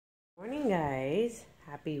Morning, guys.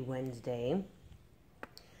 Happy Wednesday.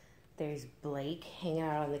 There's Blake hanging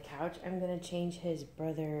out on the couch. I'm going to change his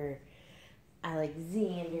brother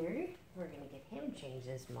Alexander. We're going to get him changed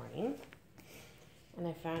this morning. And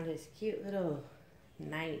I found his cute little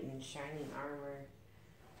knight in shining armor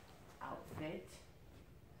outfit.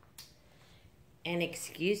 And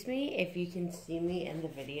excuse me if you can see me in the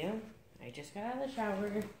video. I just got out of the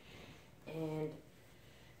shower and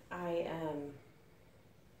I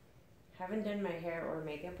haven't done my hair or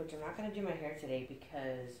makeup, which I'm not going to do my hair today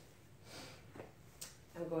because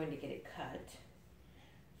I'm going to get it cut.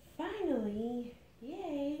 Finally,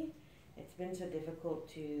 yay! It's been so difficult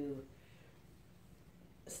to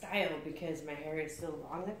style because my hair is so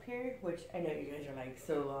long up here, which I know you guys are like,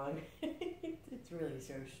 so long. It's really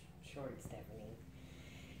so short, Stephanie.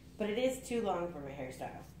 But it is too long for my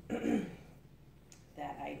hairstyle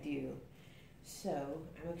that I do. So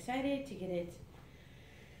I'm excited to get it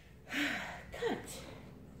cut.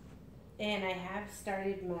 And I have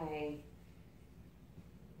started my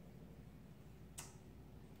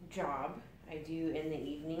job I do in the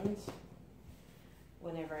evenings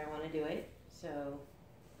whenever I want to do it. So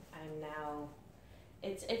I'm now,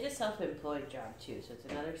 it's a self-employed job too. So it's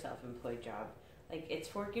another self-employed job. Like,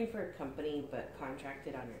 it's working for a company but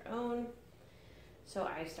contracted on your own. So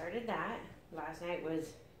I started that. Last night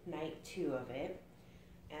was night 2 of it.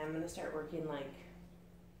 And I'm going to start working like,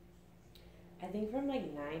 I think from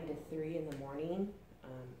like 9 to 3 in the morning,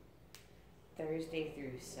 Thursday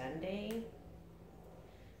through Sunday.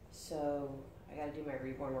 So I got to do my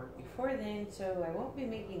Reborn work before then, so I won't be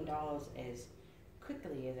making dolls as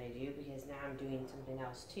quickly as I do because now I'm doing something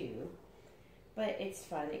else too. But it's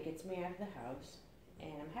fun. It gets me out of the house,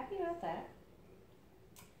 and I'm happy about that.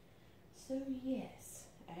 So yes,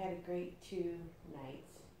 I had a great 2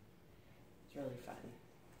 nights. It's really fun.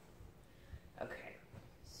 Okay,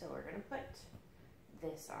 so we're going to put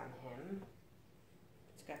this on him.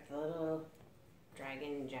 It's got the little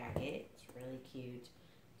dragon jacket. It's really cute.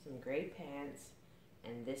 Some gray pants.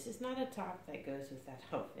 And this is not a top that goes with that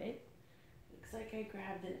outfit. Looks like I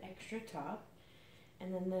grabbed an extra top.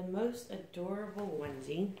 And then the most adorable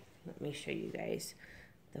onesie. Let me show you guys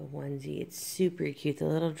the onesie. It's super cute. The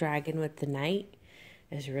little dragon with the knight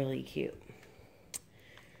is really cute.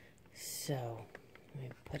 So, let me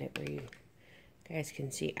put it where you guys can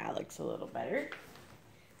see Alex a little better.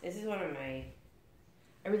 This is one of my,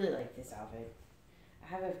 I really like this outfit.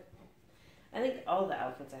 I think all the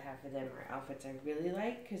outfits I have for them are outfits I really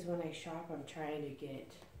like, because when I shop, I'm trying to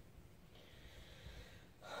get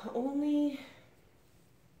only,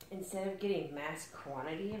 instead of getting mass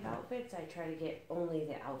quantity of outfits, I try to get only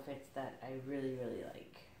the outfits that I really, really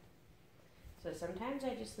like. So sometimes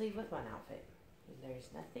I just leave with one outfit, and there's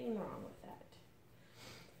nothing wrong with that.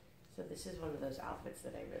 So this is one of those outfits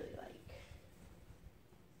that I really like.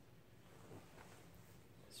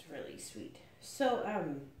 It's really sweet. So,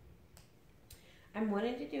 I'm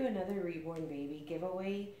wanting to do another Reborn baby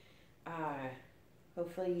giveaway.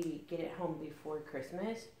 Hopefully get it home before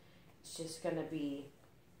Christmas. It's just going to be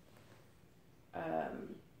a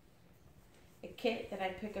kit that I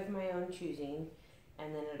pick of my own choosing,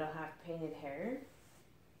 and then it'll have painted hair.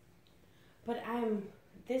 But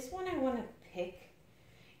this one I want to pick.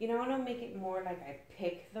 You know, I want to make it more like I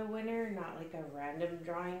pick the winner, not like a random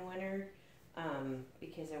drawing winner,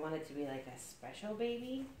 because I want it to be like a special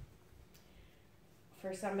baby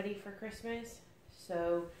for somebody for Christmas.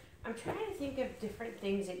 So I'm trying to think of different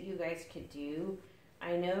things that you guys could do.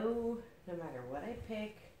 I know no matter what I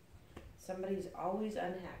pick, somebody's always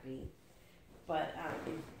unhappy. But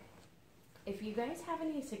if you guys have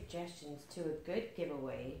any suggestions to a good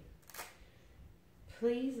giveaway,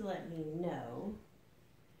 please let me know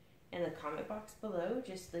in the comment box below.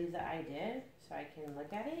 Just leave the idea so I can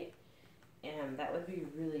look at it, and that would be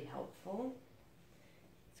really helpful.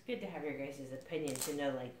 It's good to have your guys' opinion to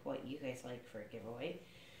know like what you guys like for a giveaway.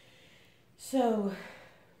 So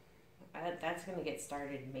that's going to get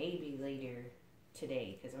started maybe later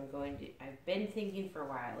today, because I've been thinking for a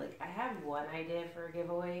while. Like, I have one idea for a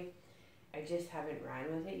giveaway. I just haven't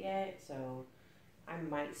ran with it yet, so I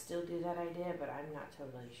might still do that idea, but I'm not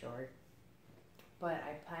totally sure. But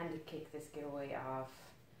I plan to kick this giveaway off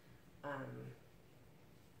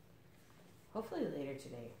hopefully later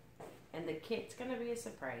today. And the kit's going to be a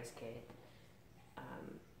surprise kit.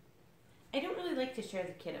 I don't really like to share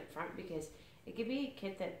the kit up front because it could be a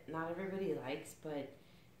kit that not everybody likes, but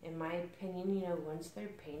in my opinion, you know, once they're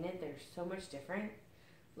painted, they're so much different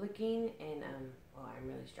looking, and well, I'm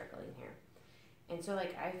really struggling here. And so,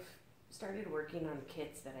 like, I've started working on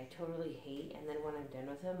kits that I totally hate, and then when I'm done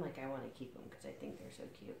with them, like, I want to keep them because I think they're so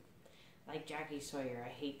cute. like Jackie Sawyer. I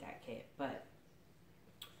hate that kit, but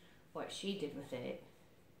what she did with it,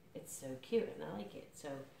 it's so cute and I like it. So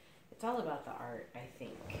it's all about the art, I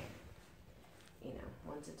think, you know,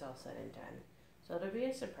 once it's all said and done. So it'll be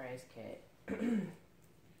a surprise kit.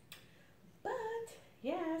 But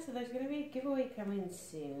yeah, so there's going to be a giveaway coming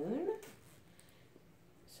soon.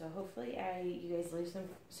 So hopefully you guys leave some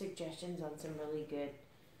suggestions on some really good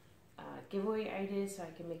giveaway ideas so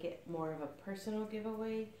I can make it more of a personal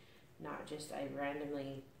giveaway, not just I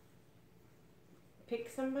randomly pick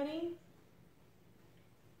somebody.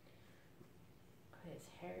 His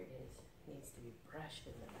hair needs to be brushed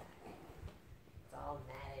in the back. It's all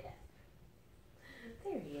matted up.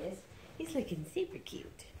 There he is. He's looking super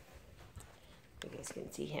cute. You guys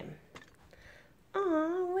can see him.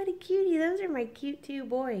 Aw, what a cutie. Those are my cute two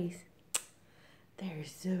boys. They're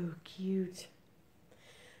so cute.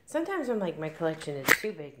 Sometimes I'm like, my collection is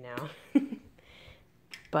too big now.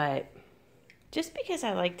 But just because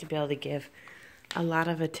I like to be able to give a lot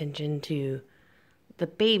of attention to the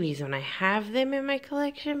babies when I have them in my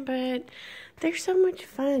collection, but they're so much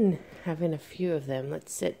fun having a few of them.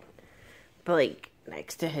 Let's sit Blake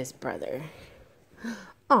next to his brother.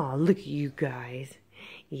 Oh, look at you guys.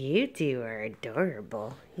 You two are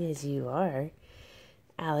adorable. Yes, you are.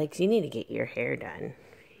 Alex, you need to get your hair done.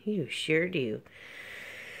 You sure do.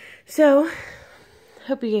 So,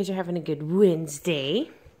 hope you guys are having a good Wednesday.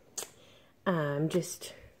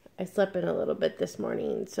 I slept in a little bit this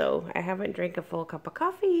morning, so I haven't drank a full cup of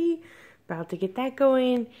coffee. About to get that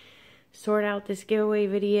going, sort out this giveaway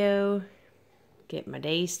video, get my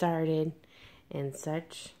day started, and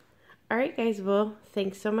such. Alright guys, well,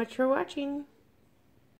 thanks so much for watching.